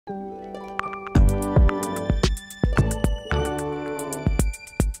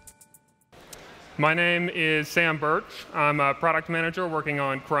My name is Sam Birch. I'm a product manager working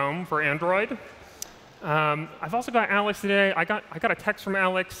on Chrome for Android. I've also got Alex today. I got a text from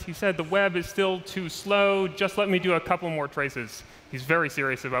Alex. He said the web is still too slow. Just let me do a couple more traces. He's very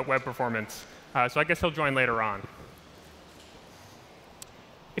serious about web performance. So I guess he'll join later on.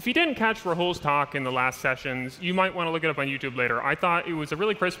 If you didn't catch Rahul's talk in the last sessions, you might want to look it up on YouTube later. I thought it was a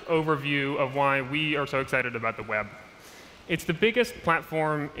really crisp overview of why we are so excited about the web. It's the biggest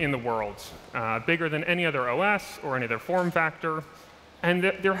platform in the world, bigger than any other OS or any other form factor. And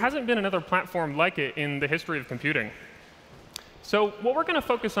there hasn't been another platform like it in the history of computing. So what we're going to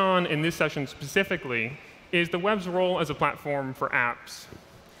focus on in this session specifically is the web's role as a platform for apps,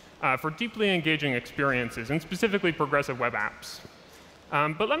 for deeply engaging experiences, and specifically progressive web apps.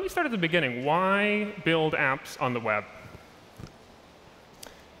 But let me start at the beginning. Why build apps on the web?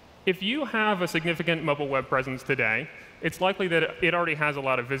 If you have a significant mobile web presence today, it's likely that it already has a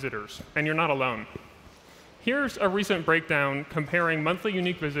lot of visitors, and you're not alone. Here's a recent breakdown comparing monthly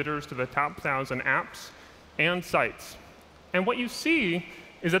unique visitors to the top 1,000 apps and sites. And what you see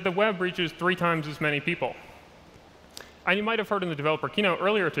is that the web reaches 3 times as many people. And you might have heard in the developer keynote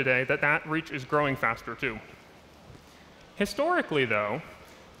earlier today that that reach is growing faster, too. Historically, though,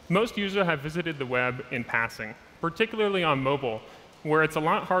 most users have visited the web in passing, particularly on mobile, where it's a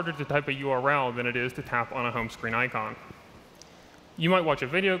lot harder to type a URL than it is to tap on a home screen icon. You might watch a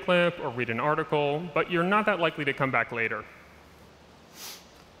video clip or read an article, but you're not that likely to come back later.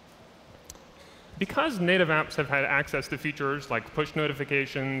 Because native apps have had access to features like push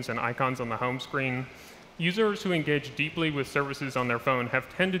notifications and icons on the home screen, users who engage deeply with services on their phone have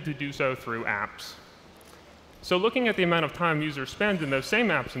tended to do so through apps. So looking at the amount of time users spend in those same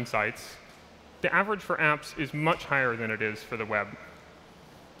apps and sites, the average for apps is much higher than it is for the web.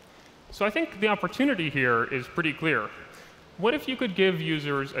 So I think the opportunity here is pretty clear. What if you could give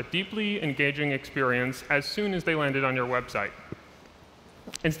users a deeply engaging experience as soon as they landed on your website?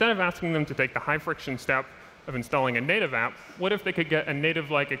 Instead of asking them to take the high-friction step of installing a native app, what if they could get a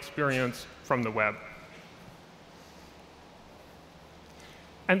native-like experience from the web?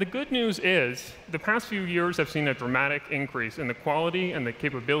 And the good news is, the past few years have seen a dramatic increase in the quality and the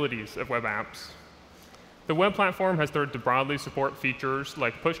capabilities of web apps. The web platform has started to broadly support features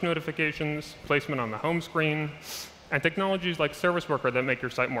like push notifications, placement on the home screen, and technologies like Service Worker that make your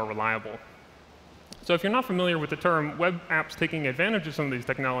site more reliable. So if you're not familiar with the term, web apps taking advantage of some of these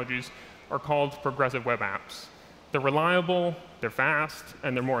technologies are called progressive web apps. They're reliable, they're fast,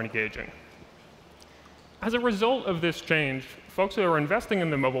 and they're more engaging. As a result of this change, folks who are investing in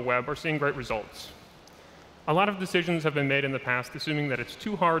the mobile web are seeing great results. A lot of decisions have been made in the past assuming that it's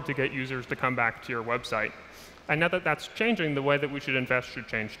too hard to get users to come back to your website. And now that that's changing, the way that we should invest should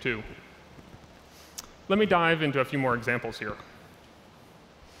change too. Let me dive into a few more examples here.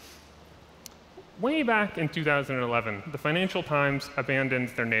 Way back in 2011, the Financial Times abandoned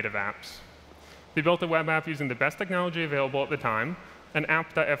their native apps. They built a web app using the best technology available at the time, and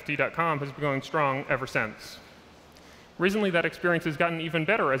app.ft.com has been going strong ever since. Recently, that experience has gotten even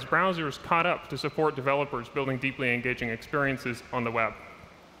better as browsers caught up to support developers building deeply engaging experiences on the web.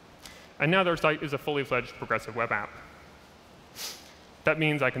 And now their site is a fully fledged progressive web app. That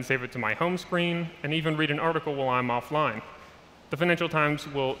means I can save it to my home screen and even read an article while I'm offline. The Financial Times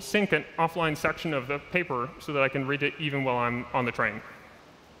will sync an offline section of the paper so that I can read it even while I'm on the train.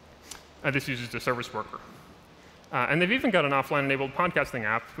 This uses the Service Worker. And they've even got an offline-enabled podcasting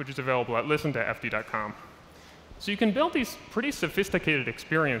app, which is available at listen.ft.com. So you can build these pretty sophisticated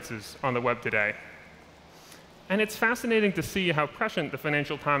experiences on the web today. And it's fascinating to see how prescient the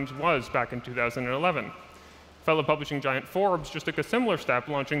Financial Times was back in 2011. Fellow publishing giant Forbes just took a similar step,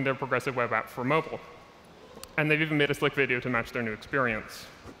 launching their progressive web app for mobile. And they've even made a slick video to match their new experience.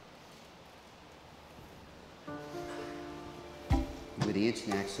 With the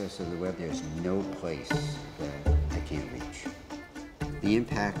instant access of the web, there's no place that I can't reach. The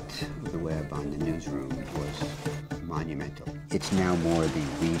impact of the web on the newsroom was monumental. It's now more the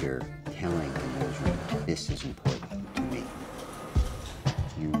reader telling the newsroom, this is important to me.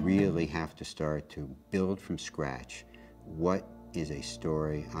 You really have to start to build from scratch what is a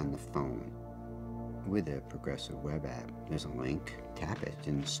story on the phone. With a progressive web app, there's a link, tap it,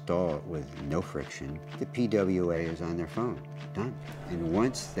 install it with no friction. The PWA is on their phone, done. And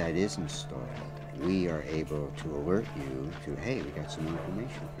once that is installed, we are able to alert you to, hey, we got some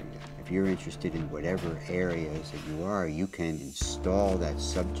information for you. If you're interested in whatever areas that you are, you can install that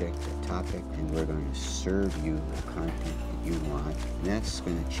subject or topic, and we're going to serve you the content that you want. And that's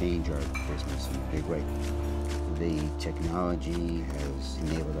going to change our business in a big way. The technology has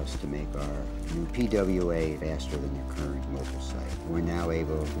enabled us to make our new PWA faster than the current mobile site. We're now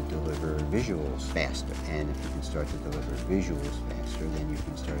able to deliver visuals faster. And if you can start to deliver visuals faster, then you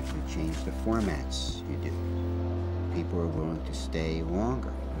can start to change the formats you do. People are willing to stay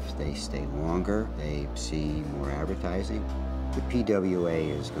longer. If they stay longer, they see more advertising. The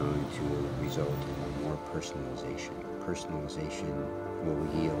PWA is going to result in more personalization. Personalization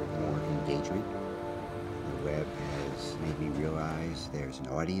will yield more engagement. The web has made me realize there's an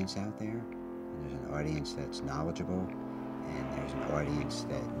audience out there, and there's an audience that's knowledgeable, and there's an audience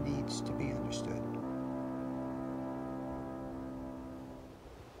that needs to be understood.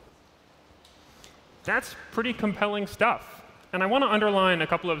 That's pretty compelling stuff. And I want to underline a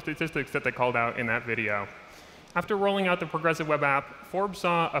couple of statistics that they called out in that video. After rolling out the Progressive Web app, Forbes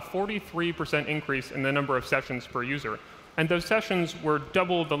saw a 43% increase in the number of sessions per user. And those sessions were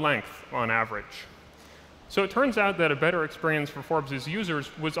double the length on average. So it turns out that a better experience for Forbes'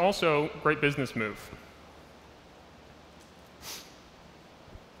 users was also a great business move.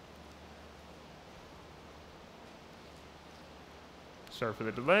 Sorry for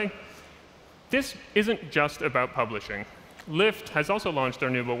the delay. This isn't just about publishing. Lyft has also launched their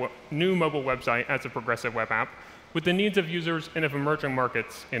new mobile website as a progressive web app with the needs of users and of emerging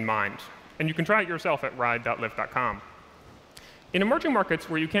markets in mind. And you can try it yourself at ride.lyft.com. In emerging markets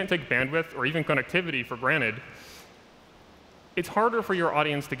where you can't take bandwidth or even connectivity for granted, it's harder for your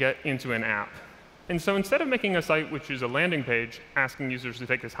audience to get into an app. And so instead of making a site which is a landing page asking users to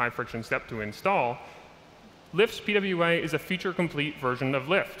take this high-friction step to install, Lyft's PWA is a feature-complete version of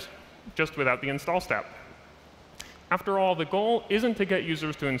Lyft, just without the install step. After all, the goal isn't to get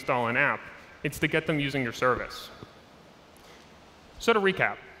users to install an app. It's to get them using your service. So to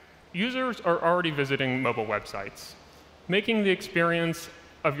recap, users are already visiting mobile websites. Making the experience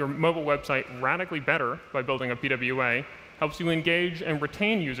of your mobile website radically better by building a PWA helps you engage and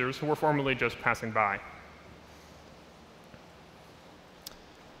retain users who were formerly just passing by.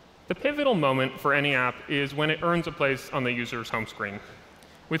 The pivotal moment for any app is when it earns a place on the user's home screen.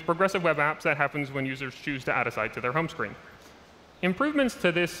 With progressive web apps, that happens when users choose to add a site to their home screen. Improvements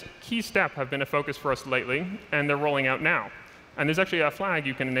to this key step have been a focus for us lately, and they're rolling out now. And there's actually a flag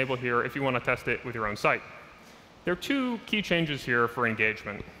you can enable here if you want to test it with your own site. There are two key changes here for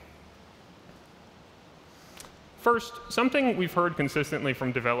engagement. First, something we've heard consistently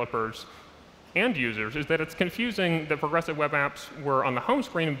from developers and users is that it's confusing that progressive web apps were on the home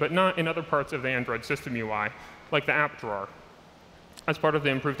screen but not in other parts of the Android system UI, like the app drawer. As part of the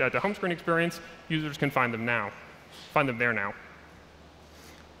improved Add to Home Screen experience, users can find them there now.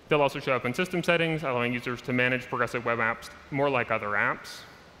 They'll also show up in system settings, allowing users to manage progressive web apps more like other apps.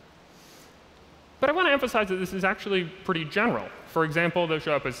 But I want to emphasize that this is actually pretty general. For example, they'll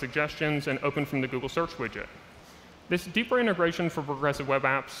show up as suggestions and open from the Google Search widget. This deeper integration for progressive web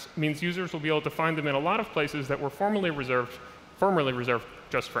apps means users will be able to find them in a lot of places that were formerly reserved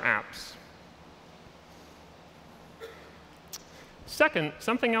just for apps. Second,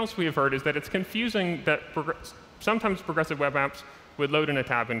 something else we have heard is that it's confusing that sometimes progressive web apps would load in a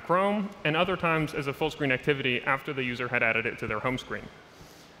tab in Chrome, and other times as a full-screen activity after the user had added it to their home screen.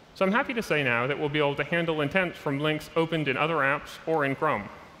 So I'm happy to say now that we'll be able to handle intent from links opened in other apps or in Chrome.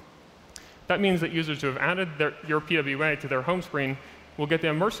 That means that users who have added your PWA to their home screen will get the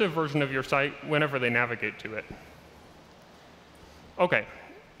immersive version of your site whenever they navigate to it. OK,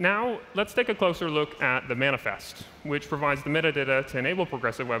 now let's take a closer look at the manifest, which provides the metadata to enable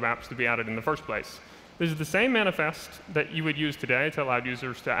progressive web apps to be added in the first place. This is the same manifest that you would use today to allow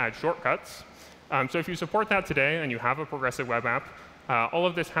users to add shortcuts. So if you support that today and you have a progressive web app, all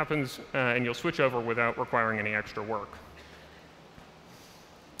of this happens and you'll switch over without requiring any extra work.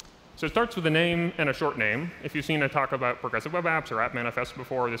 So it starts with a name and a short name. If you've seen a talk about progressive web apps or app manifests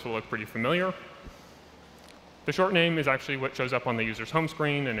before, this will look pretty familiar. The short name is actually what shows up on the user's home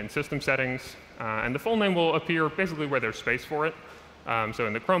screen and in system settings. And the full name will appear basically where there's space for it. So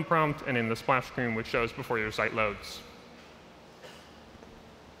in the Chrome prompt and in the splash screen, which shows before your site loads.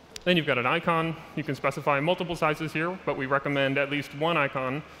 Then you've got an icon. You can specify multiple sizes here, but we recommend at least one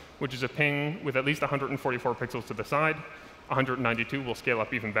icon, which is a ping with at least 144 pixels to the side. 192 will scale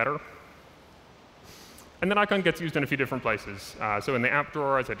up even better. And that icon gets used in a few different places. So in the app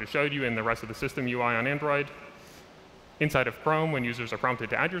drawer, as I just showed you, in the rest of the system UI on Android, inside of Chrome when users are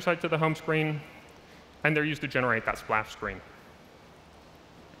prompted to add your site to the home screen, and they're used to generate that splash screen.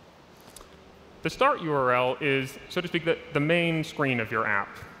 The start URL is, so to speak, the main screen of your app.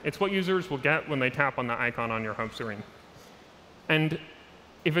 It's what users will get when they tap on the icon on your home screen. And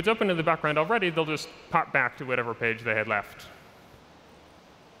if it's open in the background already, they'll just pop back to whatever page they had left.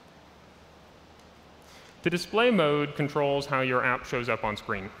 The display mode controls how your app shows up on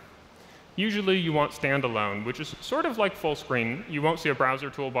screen. Usually you want standalone, which is sort of like full screen. You won't see a browser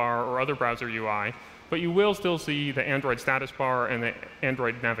toolbar or other browser UI, but you will still see the Android status bar and the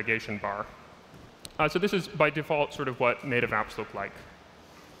Android navigation bar. So this is, by default, sort of what native apps look like.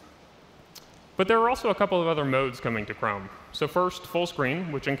 But there are also a couple of other modes coming to Chrome. So first, full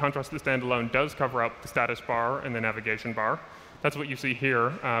screen, which in contrast to standalone does cover up the status bar and the navigation bar. That's what you see here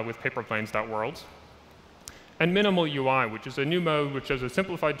with paperplanes.worlds. And minimal UI, which is a new mode which shows a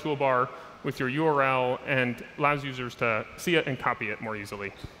simplified toolbar with your URL and allows users to see it and copy it more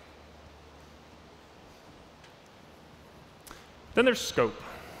easily. Then there's scope.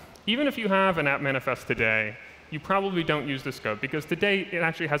 Even if you have an app manifest today, you probably don't use the scope, because to date, it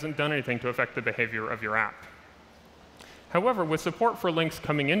actually hasn't done anything to affect the behavior of your app. However, with support for links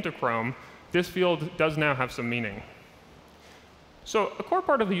coming into Chrome, this field does now have some meaning. So a core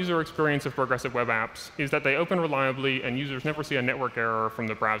part of the user experience of progressive web apps is that they open reliably and users never see a network error from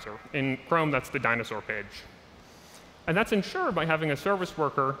the browser. In Chrome, that's the dinosaur page. And that's ensured by having a service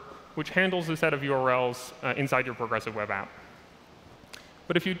worker which handles a set of URLs inside your progressive web app.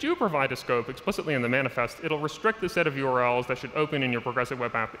 But if you do provide a scope explicitly in the manifest, it'll restrict the set of URLs that should open in your progressive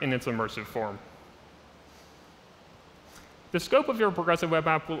web app in its immersive form. The scope of your progressive web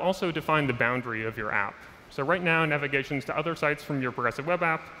app will also define the boundary of your app. So right now, navigations to other sites from your progressive web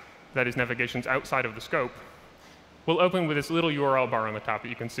app, that is, navigations outside of the scope, will open with this little URL bar on the top that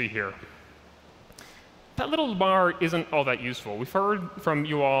you can see here. That little bar isn't all that useful. We've heard from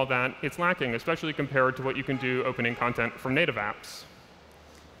you all that it's lacking, especially compared to what you can do opening content from native apps.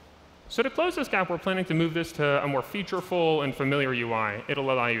 So to close this gap, we're planning to move this to a more featureful and familiar UI. It'll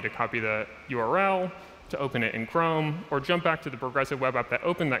allow you to copy the URL, to open it in Chrome, or jump back to the progressive web app that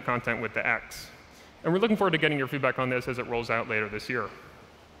opened that content with the X. And we're looking forward to getting your feedback on this as it rolls out later this year.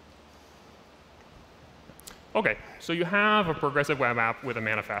 OK, so you have a progressive web app with a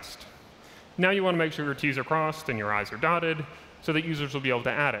manifest. Now you want to make sure your T's are crossed and your I's are dotted so that users will be able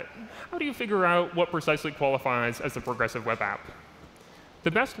to add it. How do you figure out what precisely qualifies as a progressive web app? The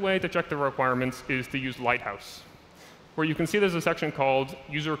best way to check the requirements is to use Lighthouse, where you can see there's a section called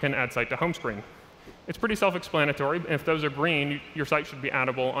User Can Add Site to Home Screen. It's pretty self-explanatory. If those are green, your site should be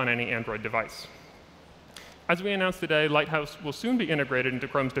addable on any Android device. As we announced today, Lighthouse will soon be integrated into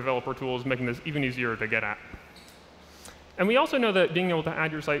Chrome's developer tools, making this even easier to get at. And we also know that being able to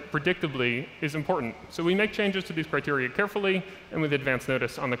add your site predictably is important. So we make changes to these criteria carefully and with advance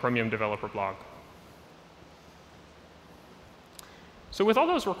notice on the Chromium developer blog. So with all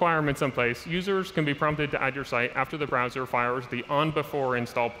those requirements in place, users can be prompted to add your site after the browser fires the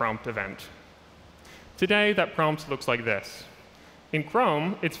onBeforeInstall prompt event. Today, that prompt looks like this. In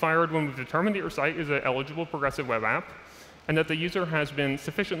Chrome, it's fired when we've determined that your site is an eligible progressive web app and that the user has been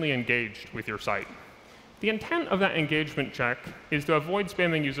sufficiently engaged with your site. The intent of that engagement check is to avoid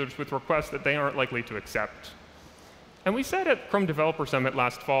spamming users with requests that they aren't likely to accept. And we said at Chrome Developer Summit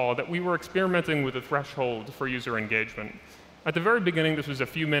last fall that we were experimenting with a threshold for user engagement. At the very beginning, this was a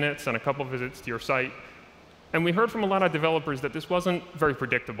few minutes and a couple of visits to your site. And we heard from a lot of developers that this wasn't very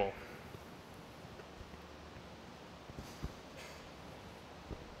predictable.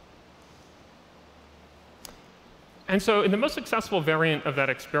 And so in the most successful variant of that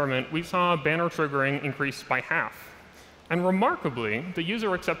experiment, we saw banner triggering increase by half. And remarkably, the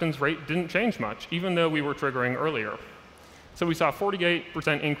user acceptance rate didn't change much, even though we were triggering earlier. So we saw a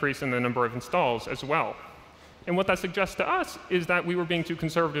 48% increase in the number of installs as well. And what that suggests to us is that we were being too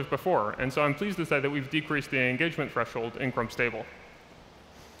conservative before. And so I'm pleased to say that we've decreased the engagement threshold in Chrome Stable.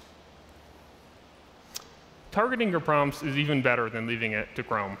 Targeting your prompts is even better than leaving it to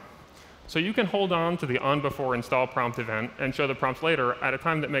Chrome. So you can hold on to the onBeforeInstall prompt event and show the prompts later at a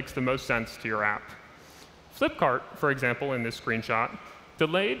time that makes the most sense to your app. Flipkart, for example, in this screenshot,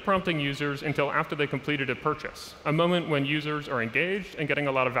 delayed prompting users until after they completed a purchase, a moment when users are engaged and getting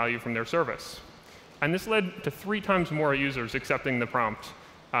a lot of value from their service. And this led to 3 times more users accepting the prompt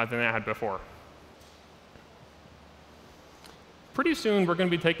than they had before. Pretty soon, we're going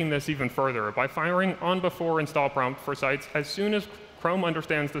to be taking this even further by firing onBeforeInstall prompt for sites as soon as Chrome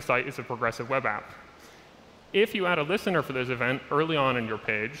understands the site is a progressive web app. If you add a listener for this event early on in your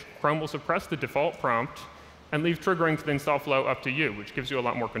page, Chrome will suppress the default prompt and leave triggering to the install flow up to you, which gives you a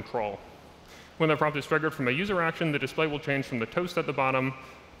lot more control. When the prompt is triggered from a user action, the display will change from the toast at the bottom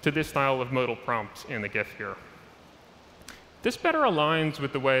to this style of modal prompt in the GIF here. This better aligns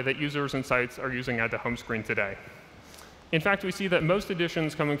with the way that users and sites are using Add to Home Screen today. In fact, we see that most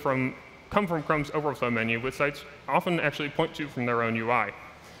additions come from Chrome's overflow menu, which sites often actually point to from their own UI.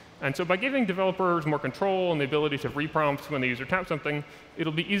 And so by giving developers more control and the ability to reprompt when the user taps something,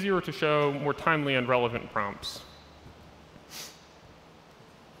 it'll be easier to show more timely and relevant prompts.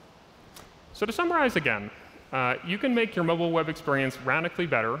 So to summarize again, you can make your mobile web experience radically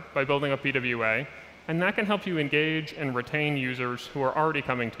better by building a PWA, and that can help you engage and retain users who are already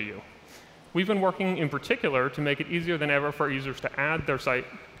coming to you. We've been working in particular to make it easier than ever for users to add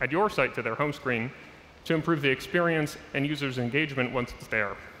your site to their home screen to improve the experience and users' engagement once it's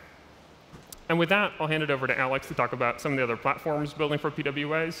there. And with that, I'll hand it over to Alex to talk about some of the other platforms building for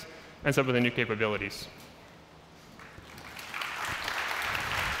PWAs and some of the new capabilities.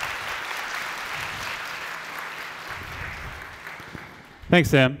 Thanks,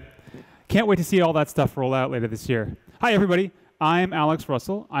 Sam. Can't wait to see all that stuff roll out later this year. Hi, everybody. I'm Alex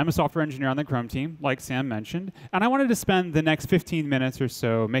Russell. I'm a software engineer on the Chrome team, like Sam mentioned, and I wanted to spend the next 15 minutes or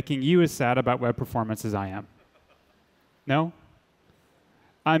so making you as sad about web performance as I am. No?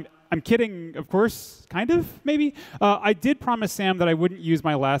 I'm kidding, of course, kind of, maybe. I did promise Sam that I wouldn't use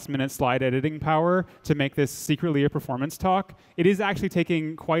my last-minute slide editing power to make this secretly a performance talk. It is actually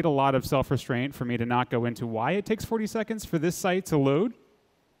taking quite a lot of self-restraint for me to not go into why it takes 40 seconds for this site to load.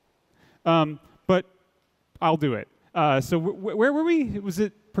 But I'll do it. So where were we? Was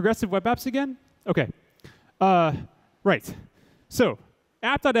it progressive web apps again? OK. Right. So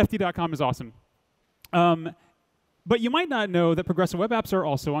app.ft.com is awesome. But you might not know that progressive web apps are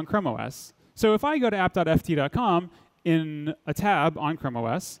also on Chrome OS. So if I go to app.ft.com in a tab on Chrome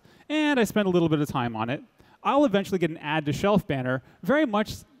OS, and I spend a little bit of time on it, I'll eventually get an add to shelf banner very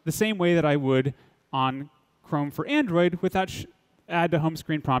much the same way that I would on Chrome for Android with that add to home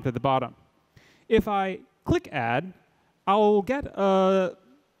screen prompt at the bottom. If I click add, I'll get a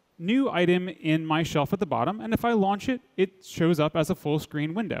new item in my shelf at the bottom, and if I launch it, it shows up as a full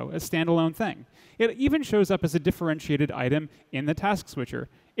screen window, a standalone thing. It even shows up as a differentiated item in the task switcher.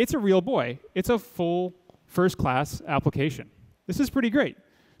 It's a real boy. It's a full first-class application. This is pretty great.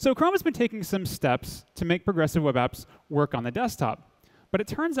 So Chrome has been taking some steps to make progressive web apps work on the desktop, but it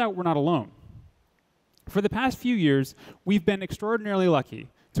turns out we're not alone. For the past few years, we've been extraordinarily lucky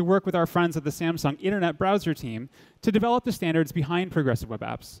to work with our friends at the Samsung Internet Browser team to develop the standards behind progressive web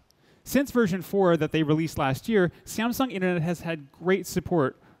apps. Since version 4 that they released last year, Samsung Internet has had great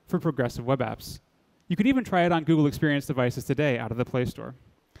support for progressive web apps. You could even try it on Google Experience devices today out of the Play Store.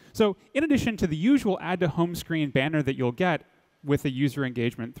 So in addition to the usual add to home screen banner that you'll get with a user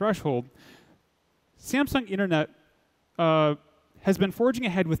engagement threshold, Samsung Internet has been forging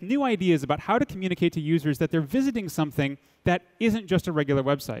ahead with new ideas about how to communicate to users that they're visiting something that isn't just a regular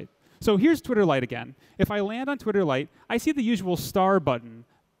website. So here's Twitter Lite again. If I land on Twitter Lite, I see the usual star button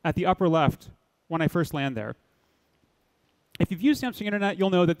at the upper left when I first land there. If you've used Samsung Internet, you'll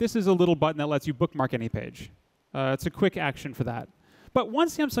know that this is a little button that lets you bookmark any page. It's a quick action for that. But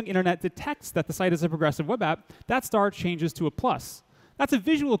once Samsung Internet detects that the site is a progressive web app, that star changes to a plus. That's a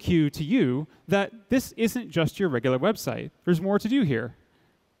visual cue to you that this isn't just your regular website. There's more to do here.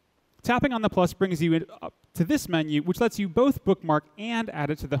 Tapping on the plus brings you up to this menu, which lets you both bookmark and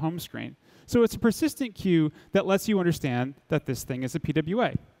add it to the home screen. So it's a persistent cue that lets you understand that this thing is a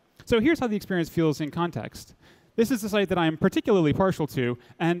PWA. So here's how the experience feels in context. This is a site that I'm particularly partial to,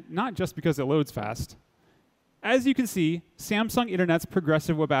 and not just because it loads fast. As you can see, Samsung Internet's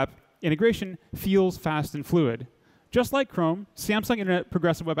progressive web app integration feels fast and fluid. Just like Chrome, Samsung Internet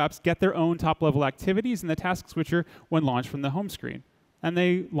progressive web apps get their own top-level activities in the task switcher when launched from the home screen. And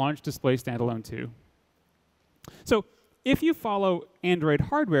they launch Display Standalone too. So if you follow Android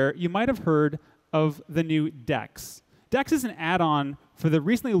hardware, you might have heard of the new Dex. Dex is an add-on for the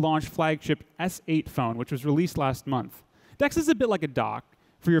recently launched flagship S8 phone, which was released last month. Dex is a bit like a dock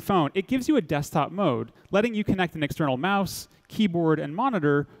for your phone. It gives you a desktop mode, letting you connect an external mouse, keyboard, and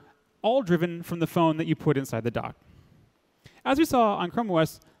monitor, all driven from the phone that you put inside the dock. As we saw on Chrome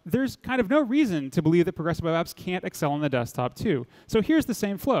OS, there's kind of no reason to believe that progressive web apps can't excel on the desktop too. So here's the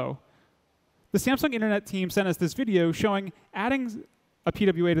same flow. The Samsung Internet team sent us this video showing adding a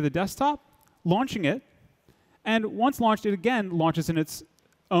PWA to the desktop, launching it, and once launched, it again launches in its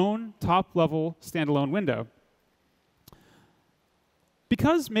own top-level standalone window.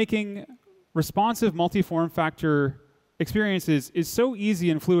 Because making responsive multi-form factor experiences is so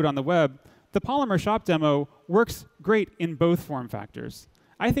easy and fluid on the web, the Polymer Shop demo works great in both form factors.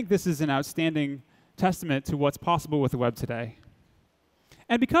 I think this is an outstanding testament to what's possible with the web today.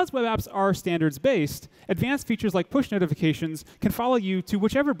 And because web apps are standards-based, advanced features like push notifications can follow you to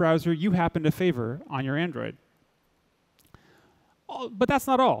whichever browser you happen to favor on your Android. But that's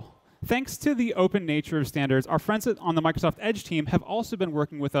not all. Thanks to the open nature of standards, our friends on the Microsoft Edge team have also been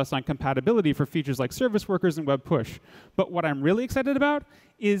working with us on compatibility for features like service workers and web push. But what I'm really excited about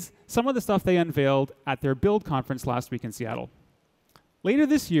is some of the stuff they unveiled at their Build conference last week in Seattle. Later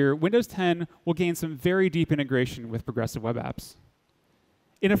this year, Windows 10 will gain some very deep integration with progressive web apps.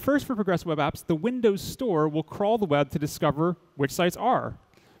 In a first for progressive web apps, the Windows Store will crawl the web to discover which sites are.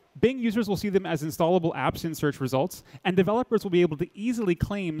 Bing users will see them as installable apps in search results, and developers will be able to easily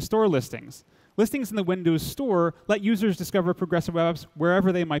claim store listings. Listings in the Windows Store let users discover progressive web apps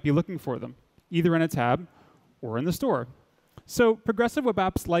wherever they might be looking for them, either in a tab or in the store. So progressive web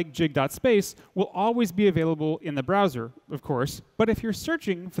apps like jig.space will always be available in the browser, of course, but if you're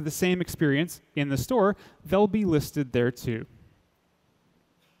searching for the same experience in the store, they'll be listed there too.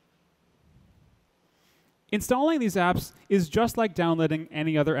 Installing these apps is just like downloading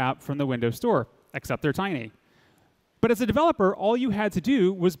any other app from the Windows Store, except they're tiny. But as a developer, all you had to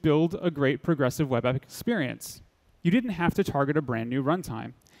do was build a great progressive web app experience. You didn't have to target a brand new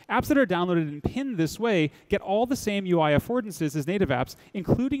runtime. Apps that are downloaded and pinned this way get all the same UI affordances as native apps,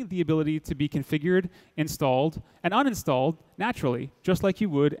 including the ability to be configured, installed, and uninstalled naturally, just like you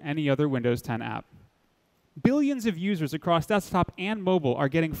would any other Windows 10 app. Billions of users across desktop and mobile are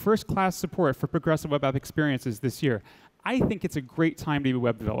getting first-class support for progressive web app experiences this year. I think it's a great time to be a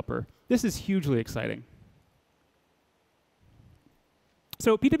web developer. This is hugely exciting.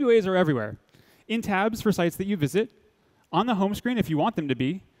 So PWAs are everywhere. In tabs for sites that you visit, on the home screen if you want them to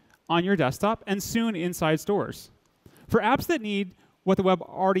be, on your desktop, and soon inside stores. For apps that need what the web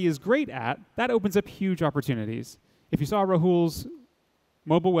already is great at, that opens up huge opportunities. If you saw Rahul's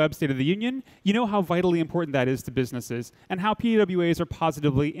Mobile Web State of the Union, you know how vitally important that is to businesses and how PWAs are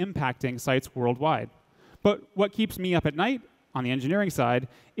positively impacting sites worldwide. But what keeps me up at night, on the engineering side,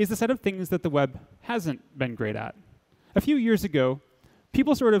 is the set of things that the web hasn't been great at. A few years ago,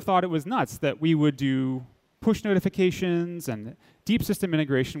 people sort of thought it was nuts that we would do push notifications and deep system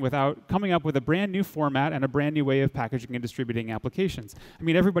integration without coming up with a brand new format and a brand new way of packaging and distributing applications. I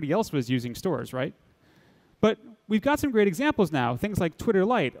mean, everybody else was using stores, right? But we've got some great examples now, things like Twitter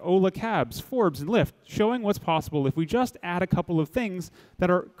Lite, Ola Cabs, Forbes, and Lyft, showing what's possible if we just add a couple of things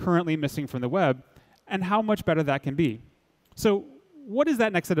that are currently missing from the web, and how much better that can be. So what is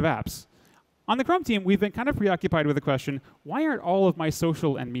that next set of apps? On the Chrome team, we've been kind of preoccupied with the question, why aren't all of my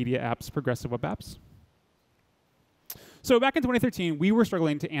social and media apps progressive web apps? So back in 2013, we were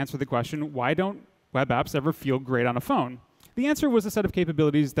struggling to answer the question, why don't web apps ever feel great on a phone? The answer was a set of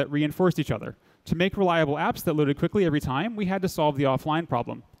capabilities that reinforced each other. To make reliable apps that loaded quickly every time, we had to solve the offline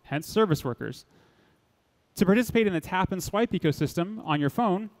problem, hence service workers. To participate in the tap and swipe ecosystem on your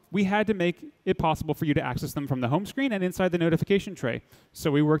phone, we had to make it possible for you to access them from the home screen and inside the notification tray.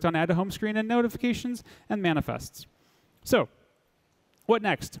 So we worked on add to home screen and notifications and manifests. So what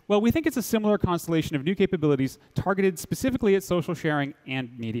next? Well, we think it's a similar constellation of new capabilities targeted specifically at social sharing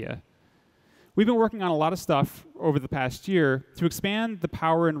and media. We've been working on a lot of stuff over the past year to expand the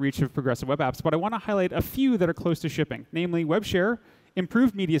power and reach of progressive web apps, but I want to highlight a few that are close to shipping, namely web share,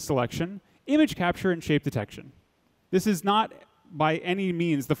 improved media selection, image capture, and shape detection. This is not by any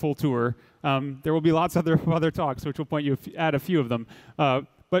means the full tour. There will be lots of other talks, which will point you at a few of them.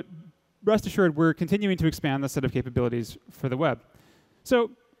 But rest assured, we're continuing to expand the set of capabilities for the web.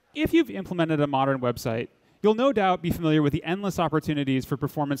 So if you've implemented a modern website, you'll no doubt be familiar with the endless opportunities for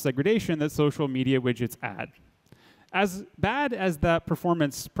performance degradation that social media widgets add. As bad as that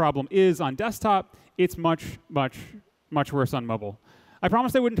performance problem is on desktop, it's much, much, much worse on mobile. I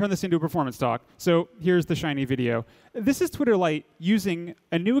promised I wouldn't turn this into a performance talk, so here's the shiny video. This is Twitter Lite using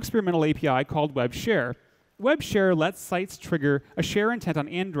a new experimental API called Web Share. Web Share lets sites trigger a share intent on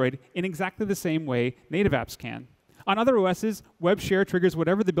Android in exactly the same way native apps can. On other OSes, Web Share triggers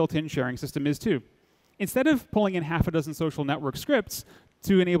whatever the built-in sharing system is too. Instead of pulling in half a dozen social network scripts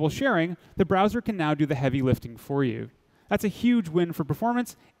to enable sharing, the browser can now do the heavy lifting for you. That's a huge win for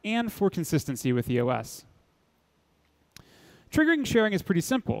performance and for consistency with the OS. Triggering sharing is pretty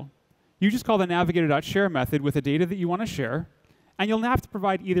simple. You just call the navigator.share method with the data that you want to share, and you'll have to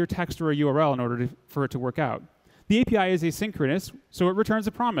provide either text or a URL in order for it to work out. The API is asynchronous, so it returns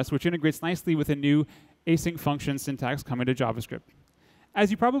a promise, which integrates nicely with a new async function syntax coming to JavaScript. As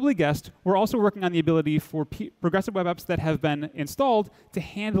you probably guessed, we're also working on the ability for progressive web apps that have been installed to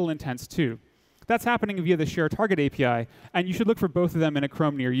handle intents too. That's happening via the Share Target API, and you should look for both of them in a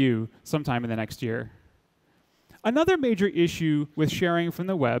Chrome near you sometime in the next year. Another major issue with sharing from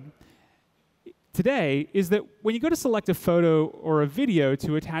the web today is that when you go to select a photo or a video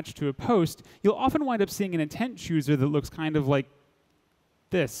to attach to a post, you'll often wind up seeing an intent chooser that looks kind of like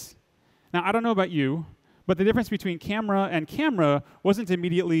this. Now, I don't know about you, But the difference between camera and camera wasn't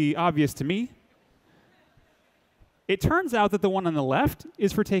immediately obvious to me. It turns out that the one on the left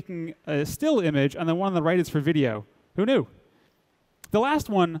is for taking a still image, and the one on the right is for video. Who knew? The last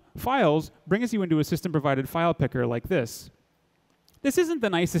one, Files, brings you into a system-provided file picker like this. This isn't the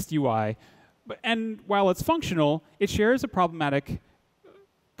nicest UI, and while it's functional, it shares a problematic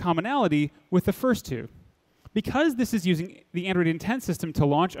commonality with the first two. Because this is using the Android intent system to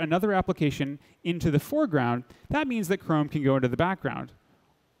launch another application into the foreground, that means that Chrome can go into the background,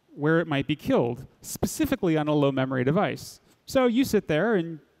 where it might be killed, specifically on a low-memory device. So you sit there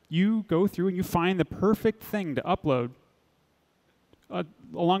and you go through and you find the perfect thing to upload.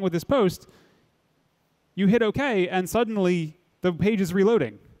 Along with this post, you hit OK, and suddenly the page is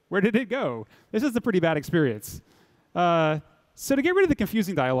reloading. Where did it go? This is a pretty bad experience. So to get rid of the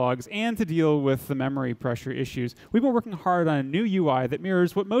confusing dialogues and to deal with the memory pressure issues, we've been working hard on a new UI that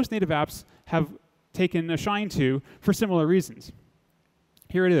mirrors what most native apps have taken a shine to for similar reasons.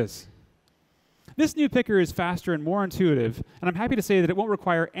 Here it is. This new picker is faster and more intuitive, and I'm happy to say that it won't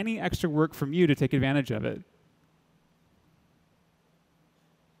require any extra work from you to take advantage of it.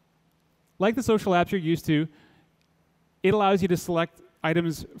 Like the social apps you're used to, it allows you to select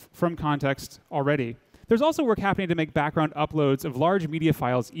items from context already. There's also work happening to make background uploads of large media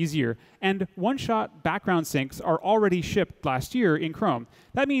files easier, and one-shot background syncs are already shipped last year in Chrome.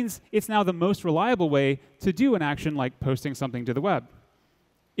 That means it's now the most reliable way to do an action like posting something to the web.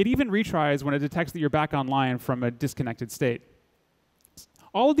 It even retries when it detects that you're back online from a disconnected state.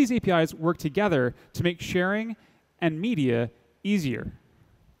 All of these APIs work together to make sharing and media easier.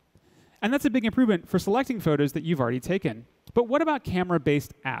 And that's a big improvement for selecting photos that you've already taken. But what about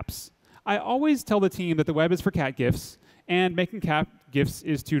camera-based apps? I always tell the team that the web is for cat GIFs, and making cat GIFs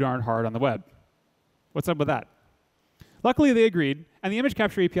is too darn hard on the web. What's up with that? Luckily, they agreed, and the image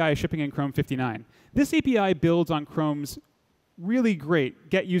capture API is shipping in Chrome 59. This API builds on Chrome's really great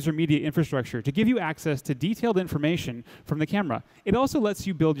get user media infrastructure to give you access to detailed information from the camera. It also lets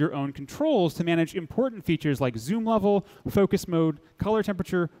you build your own controls to manage important features like zoom level, focus mode, color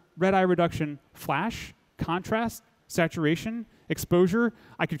temperature, red eye reduction, flash, contrast, saturation, exposure.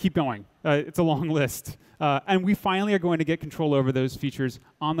 I could keep going. It's a long list. And we finally are going to get control over those features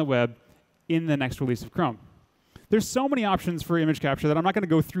on the web in the next release of Chrome. There's so many options for image capture that I'm not going to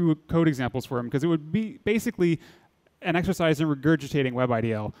go through code examples for them, because it would be basically an exercise in regurgitating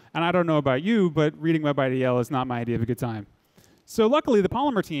WebIDL. And I don't know about you, but reading WebIDL is not my idea of a good time. So luckily, the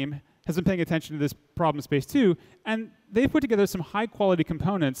Polymer team has been paying attention to this problem space too, and they've put together some high-quality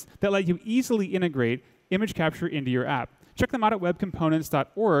components that let you easily integrate image capture into your app. Check them out at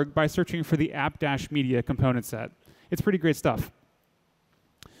webcomponents.org by searching for the app-media component set. It's pretty great stuff.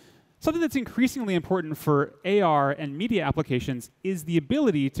 Something that's increasingly important for AR and media applications is the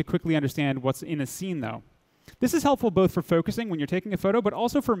ability to quickly understand what's in a scene, though. This is helpful both for focusing when you're taking a photo, but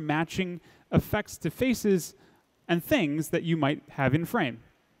also for matching effects to faces and things that you might have in frame.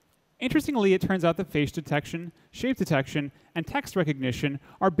 Interestingly, it turns out that face detection, shape detection, and text recognition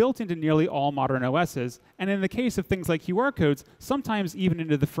are built into nearly all modern OSes, and in the case of things like QR codes, sometimes even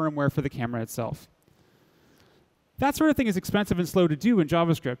into the firmware for the camera itself. That sort of thing is expensive and slow to do in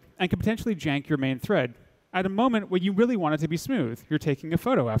JavaScript, and can potentially jank your main thread at a moment when you really want it to be smooth. You're taking a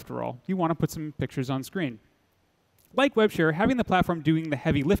photo, after all. You want to put some pictures on screen. Like WebShare, having the platform doing the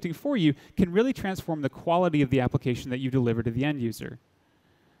heavy lifting for you can really transform the quality of the application that you deliver to the end user.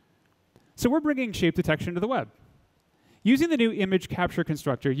 So we're bringing shape detection to the web. Using the new image capture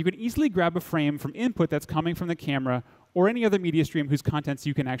constructor, you can easily grab a frame from input that's coming from the camera or any other media stream whose contents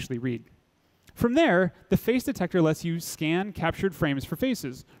you can actually read. From there, the face detector lets you scan captured frames for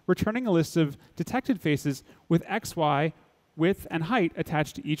faces, returning a list of detected faces with X, Y, width, and height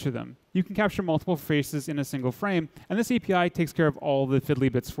attached to each of them. You can capture multiple faces in a single frame, and this API takes care of all the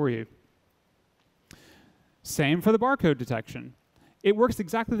fiddly bits for you. Same for the barcode detection. It works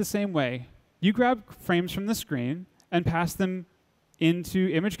exactly the same way. You grab frames from the screen and pass them into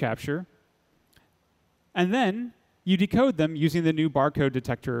image capture, and then you decode them using the new barcode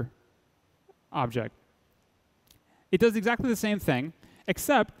detector object. It does exactly the same thing,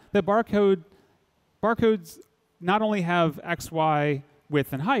 except that barcodes not only have X, Y,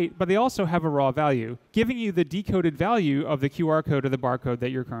 width, and height, but they also have a raw value, giving you the decoded value of the QR code or the barcode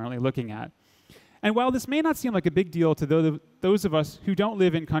that you're currently looking at. And while this may not seem like a big deal to those of us who don't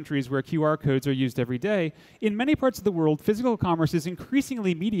live in countries where QR codes are used every day, in many parts of the world, physical commerce is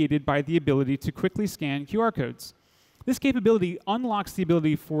increasingly mediated by the ability to quickly scan QR codes. This capability unlocks the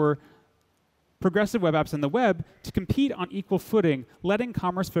ability for progressive web apps on the web to compete on equal footing, letting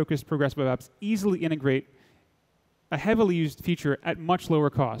commerce-focused progressive web apps easily integrate a heavily used feature at much lower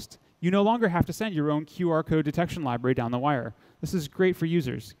cost, You no longer have to send your own QR code detection library down the wire. This is great for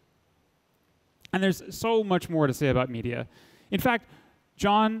users. And there's so much more to say about media. In fact,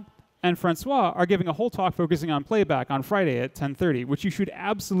 John and Francois are giving a whole talk focusing on playback on Friday at 10:30, which you should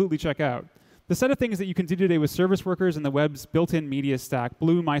absolutely check out. The set of things that you can do today with service workers and the web's built-in media stack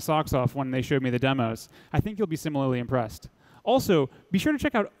blew my socks off when they showed me the demos. I think you'll be similarly impressed. Also, be sure to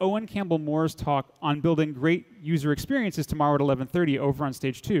check out Owen Campbell Moore's talk on building great user experiences tomorrow at 11:30 over on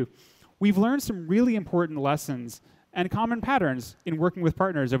stage 2. We've learned some really important lessons and common patterns in working with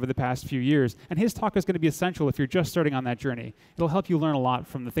partners over the past few years, and his talk is going to be essential if you're just starting on that journey. It'll help you learn a lot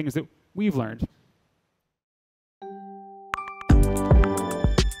from the things that we've learned.